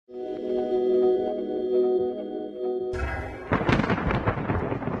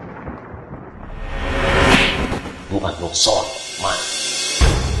woman, no son, man.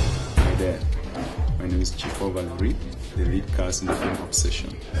 Hi there. My name is Nchifor Valery, the lead cast in the film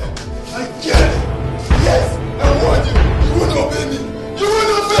Obsession. I get it! Yes! I want you! You will obey me! You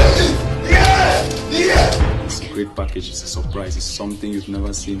will obey me! Yeah! Yeah! It's a great package, it's a surprise, it's something you've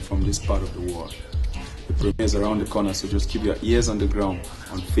never seen from this part of the world. The premiere is around the corner, so just keep your ears on the ground,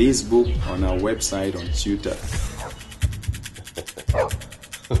 on Facebook, on our website, on Twitter.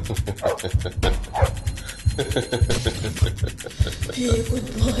 Hey, good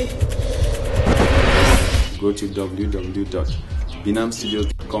boy. Go to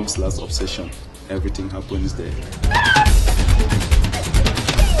www.binamstudios.com/obsession. Everything happens there.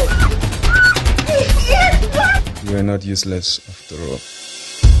 We're not useless after all.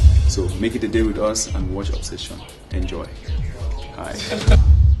 So make it a day with us and watch Obsession. Enjoy. Hi.